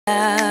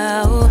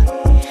I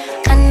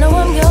know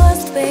I'm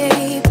yours,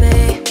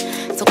 baby,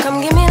 so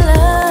come give me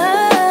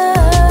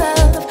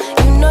love.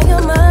 You know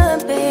you're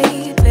mine,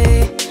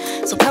 baby,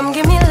 so come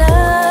give me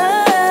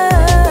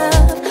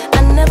love.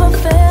 I never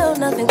felt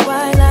nothing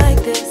quite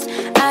like this.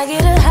 I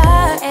get a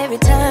high every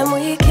time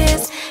we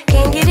kiss.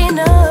 Can't get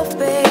enough,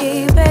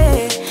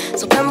 baby,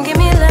 so come give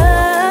me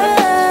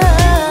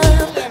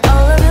love.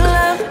 All of your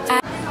love.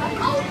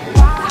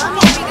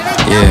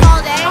 Yeah.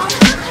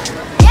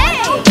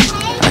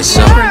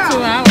 So,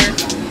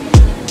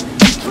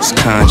 it's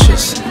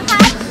conscious.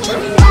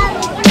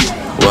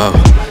 Whoa,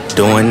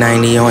 doing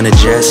 90 on the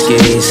jet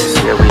skis.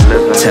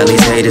 Tell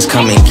these haters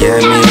come and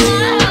get me.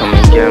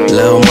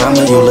 Lil'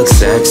 mama, you look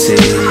sexy.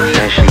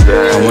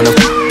 I wanna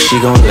she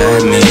gon'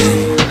 let me.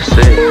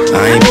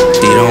 I ain't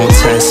you don't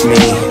test me.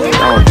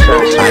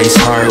 Ice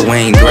heart,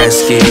 Wayne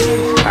Gretzky.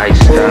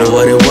 Knew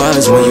what it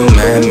was when you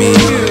met me.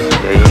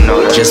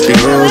 Just be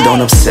real,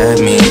 don't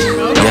upset me.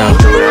 Yeah.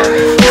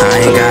 I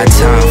ain't got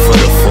time for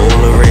the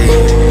foolery.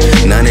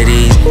 None of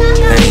these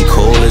ain't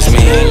cool as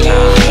me.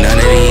 None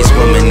of these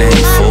women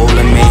ain't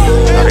fooling me.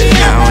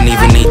 I don't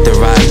even need the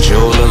right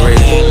jewelry.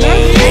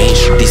 Ain't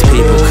shit these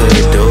people could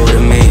do to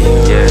me.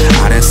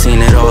 I done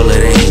seen it all,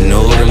 it ain't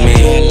new to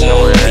me.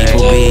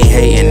 People be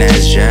hating,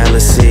 that's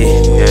jealousy.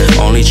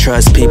 Only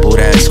trust people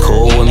that's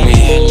cool with me.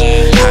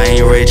 I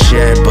ain't rich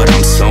yet, but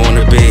I'm soon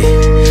to be.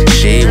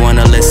 She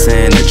wanna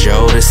listen to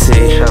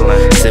Jodeci.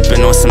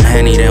 Sipping on some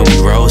Henny, then we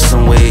roll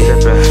some weed.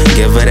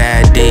 Give her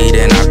that D,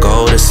 then I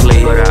go to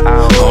sleep.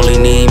 Only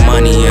need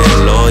money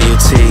and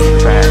loyalty,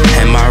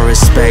 and my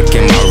respect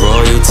and my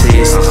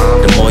royalties.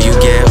 The more you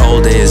get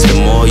older is the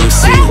more you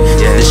see.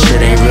 Yeah, this shit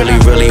ain't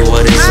really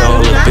what it's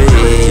all to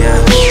be. Yeah,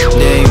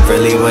 it ain't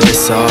really what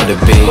it's all to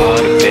be.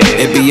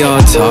 It be all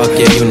talk,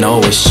 yeah, you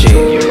know it's cheap.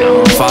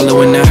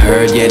 Following the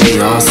herd, yeah, they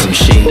all some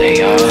sheep.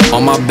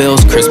 All my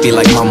bills crispy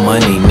like my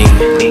money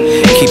neat.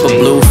 Keep a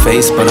blue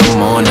face, but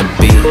I'm on a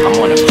beat.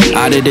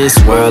 Out of this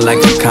world like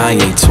a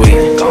Kanye tweet.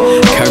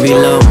 Curvy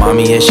little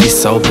mommy and she's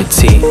so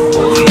petite.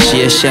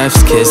 She a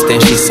chef's kiss, then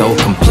she's so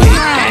complete.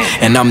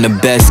 And I'm the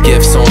best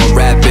gift, so I'm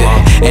rapping.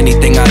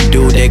 Anything I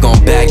do, they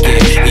gon' back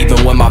it.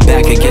 Even when my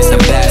back against the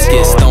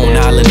basket. Stone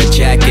Island a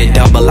jacket,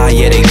 double I,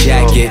 yeah, they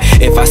jacket.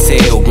 If I say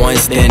it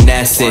once, then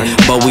that's it.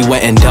 But we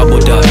went and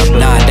doubled up.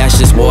 Nah, that's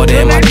just water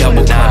in my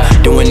double cup.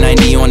 Doing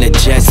 90 on a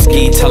jet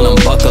ski, tell them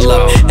buckle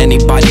up.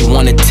 Anybody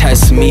wanna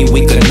test me,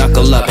 we could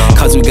knuckle up.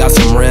 Cause we got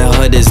some real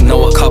hooders,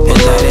 know a couple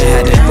of it.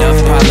 Had enough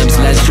problems,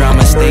 less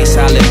drama, stay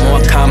solid,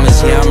 more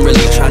commas. Yeah, I'm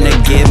really tryna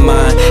get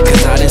mine.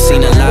 Cause I done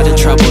seen a lot of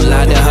trouble,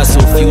 lot of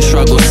hustle, few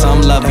struggles.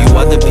 Some love you,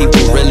 other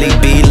people really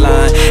be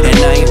lying. And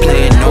I ain't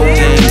playing no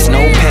games, no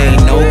pain,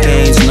 no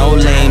games, no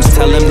lames.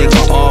 Tell them they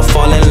can all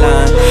fall in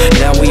line.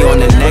 Now we on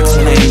the next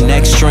plane,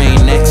 next train,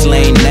 next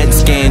lane,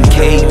 next game.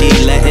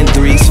 KD letting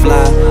threes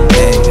fly.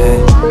 Hey,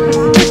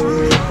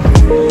 hey.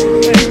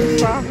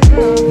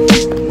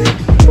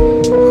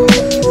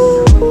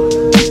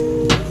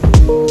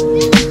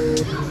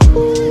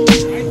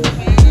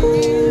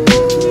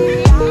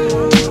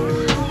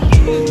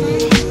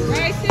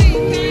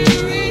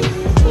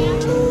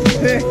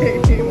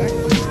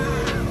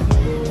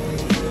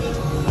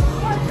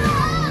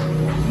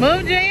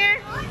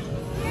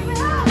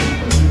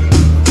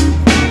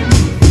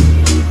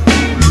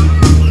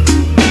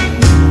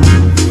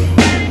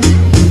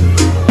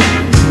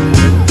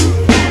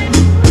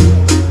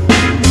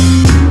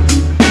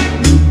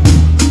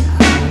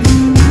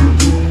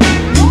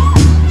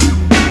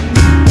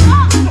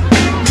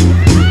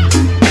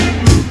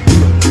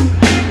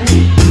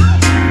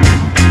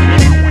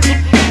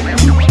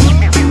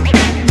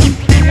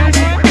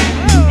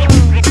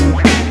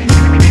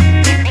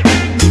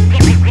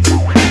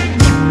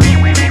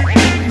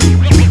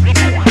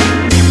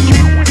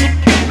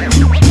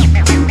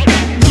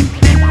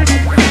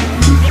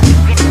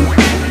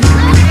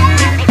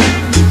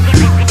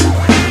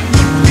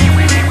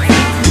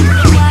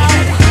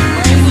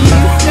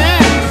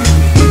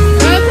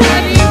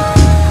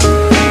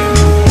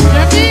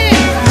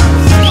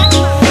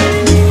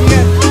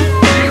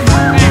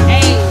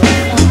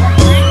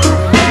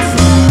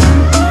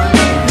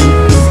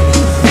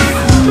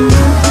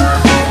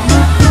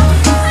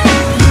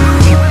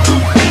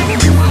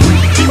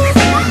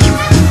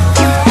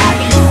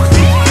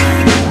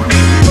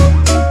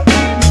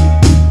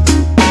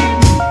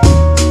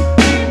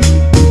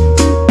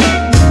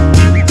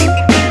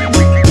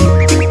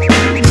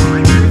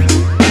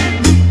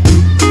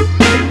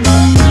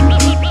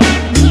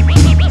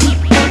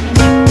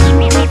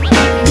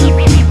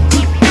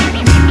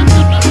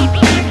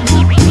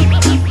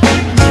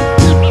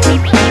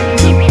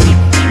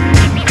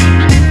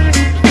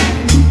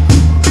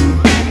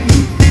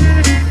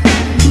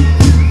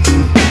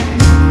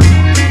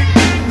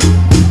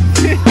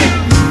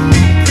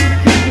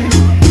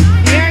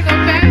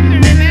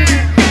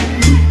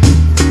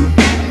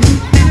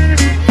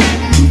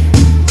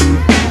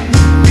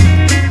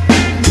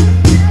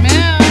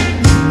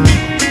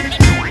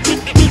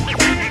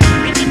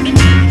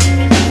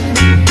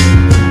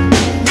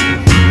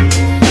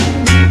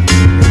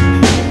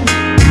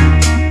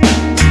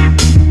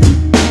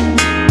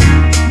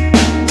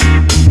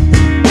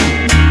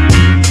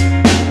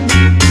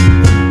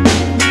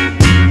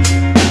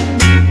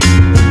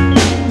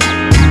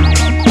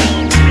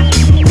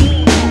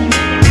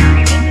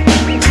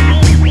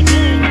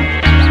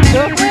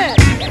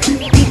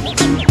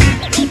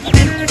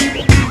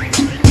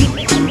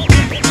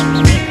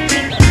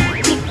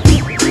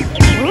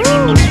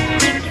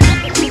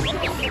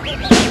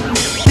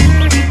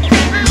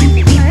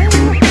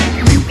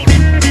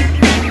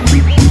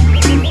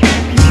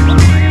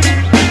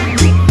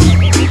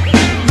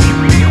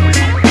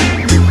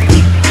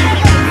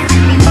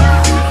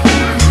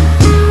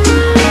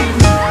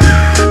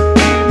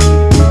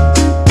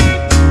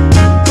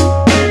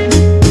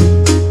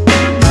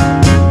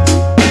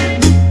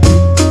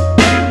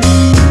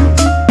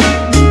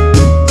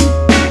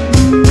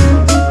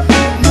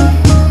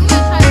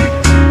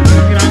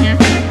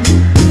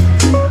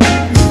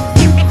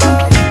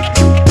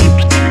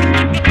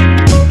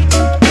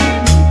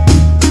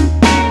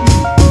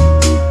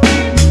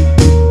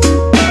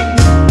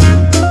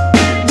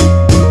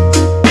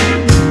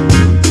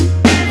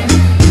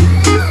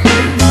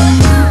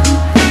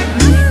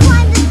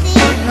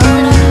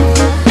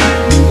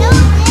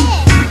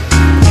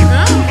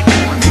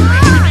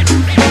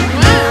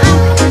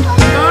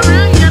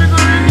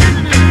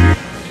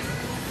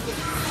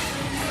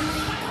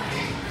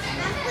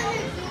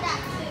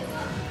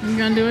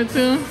 gonna do it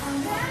too?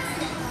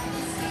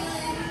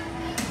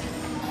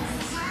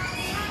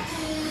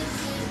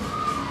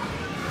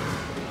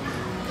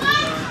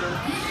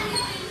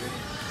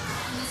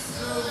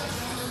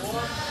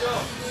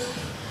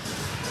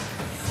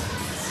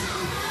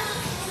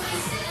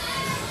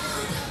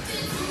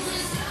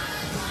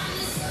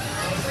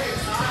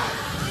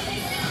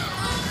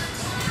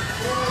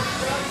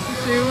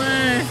 She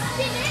won.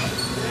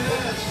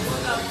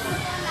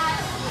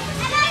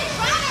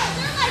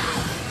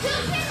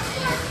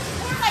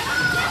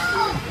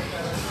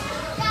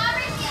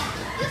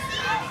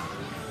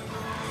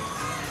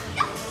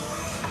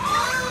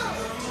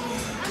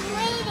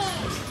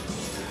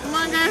 Come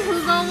on, guys,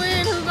 who's gonna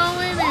win? Who's gonna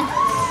win it?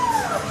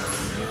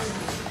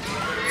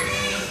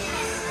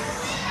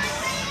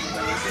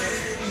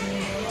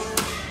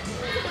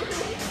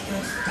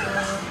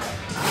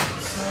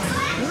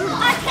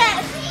 I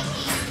can't.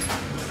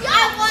 I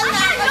won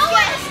that. I know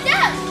where to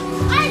step.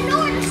 I know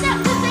where to step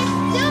because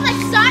they were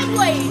like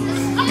sideways.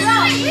 No,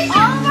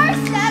 all of our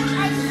steps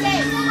are the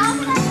same.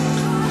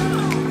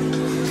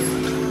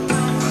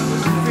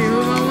 See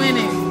who's gonna win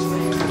it.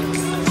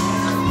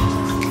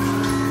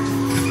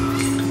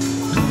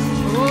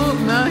 Oh,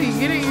 no, he's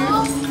getting you.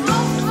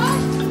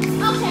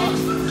 Okay.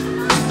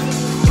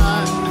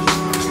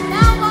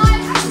 Now what?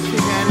 She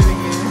got it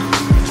again.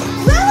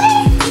 Really?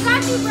 You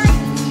got you right.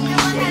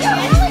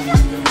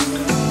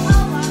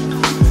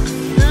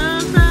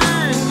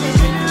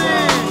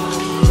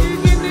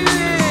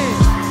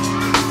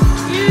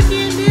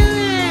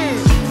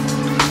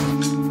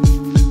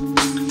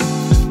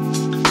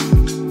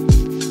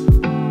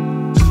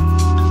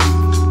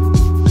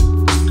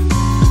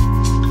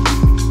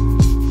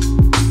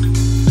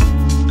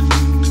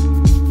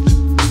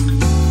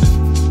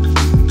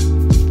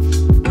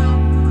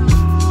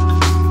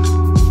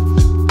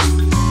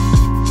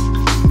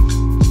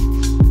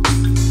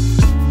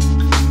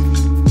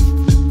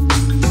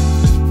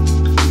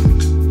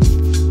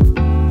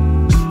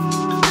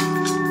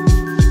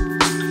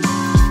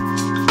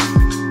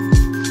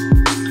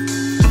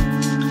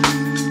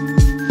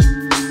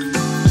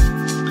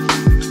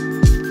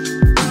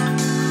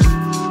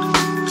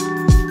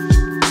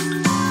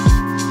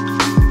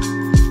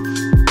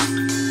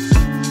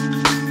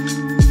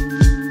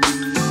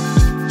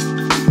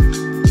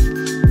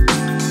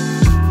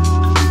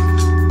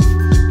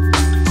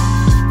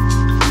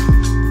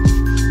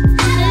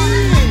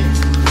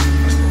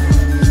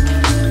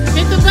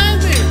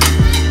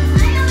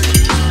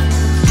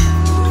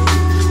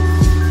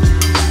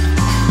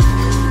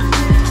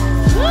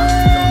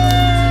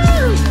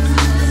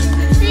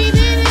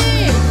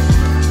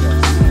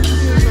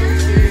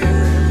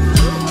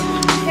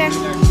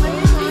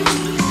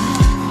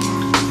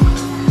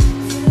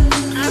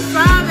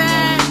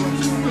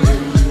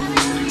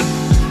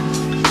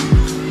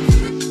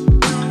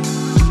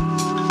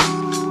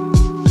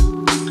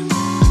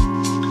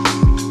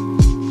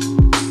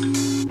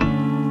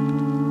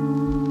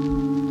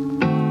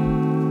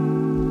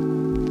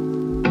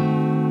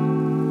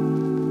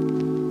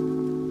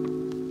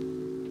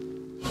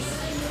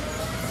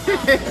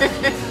 Ha ha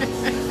ha.